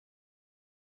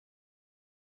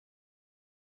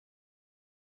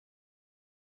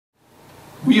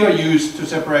We are used to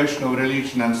separation of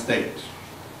religion and state.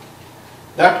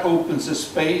 That opens a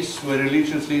space where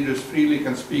religious leaders freely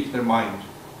can speak their mind.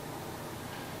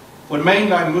 For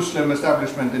mainline Muslim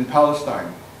establishment in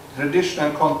Palestine, tradition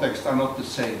and context are not the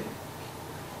same.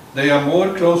 They are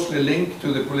more closely linked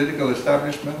to the political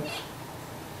establishment,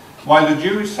 while the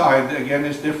Jewish side again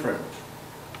is different.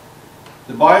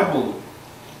 The Bible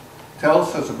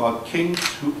tells us about kings,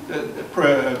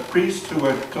 priests who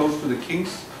were close to the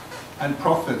kings, and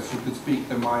prophets who could speak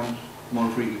their mind more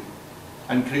freely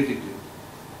and critically.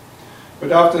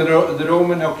 But after the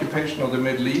Roman occupation of the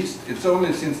Middle East, it's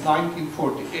only since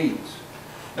 1948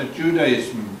 that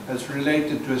Judaism has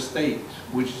related to a state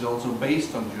which is also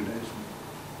based on Judaism.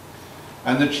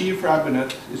 And the Chief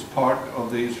Rabbinate is part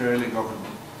of the Israeli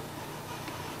government.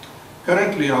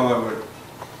 Currently, however,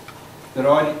 there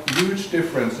are huge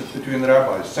differences between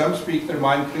rabbis. Some speak their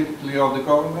mind critically of the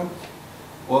government,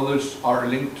 others are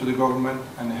linked to the government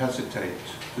and hesitate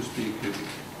to speak critically.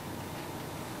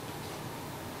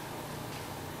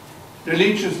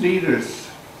 Religious leaders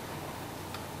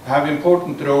have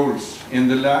important roles in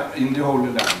the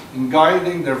Holy Land, in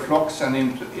guiding their flocks and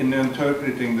in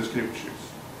interpreting the scriptures.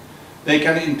 They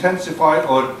can intensify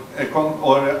or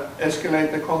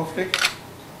escalate the conflict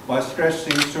by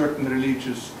stressing certain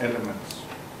religious elements.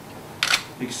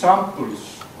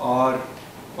 Examples are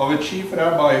of a chief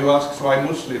rabbi who asks why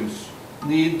Muslims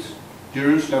need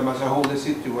Jerusalem as a holy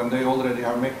city when they already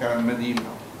have Mecca and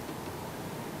Medina.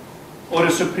 Or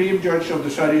a supreme judge of the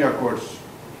Sharia courts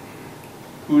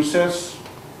who says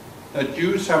that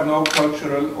Jews have no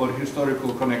cultural or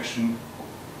historical connection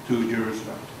to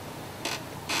Jerusalem.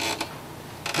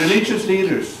 Religious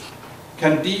leaders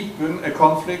can deepen a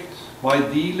conflict by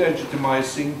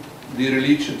delegitimizing the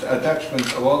religious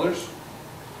attachments of others,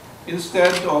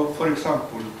 instead of, for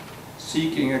example,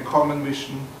 seeking a common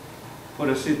vision for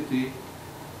a city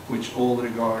which all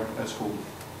regard as holy.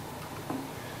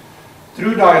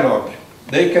 Through dialogue,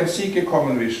 they can seek a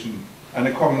common vision and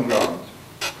a common ground,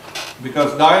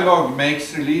 because dialogue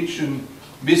makes religion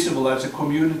visible as a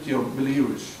community of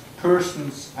believers,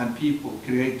 persons and people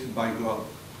created by God.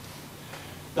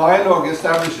 Dialogue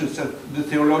establishes the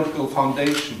theological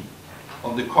foundation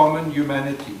of the common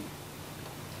humanity.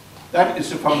 That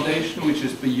is a foundation which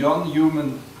is beyond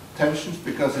human tensions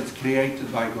because it's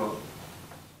created by God.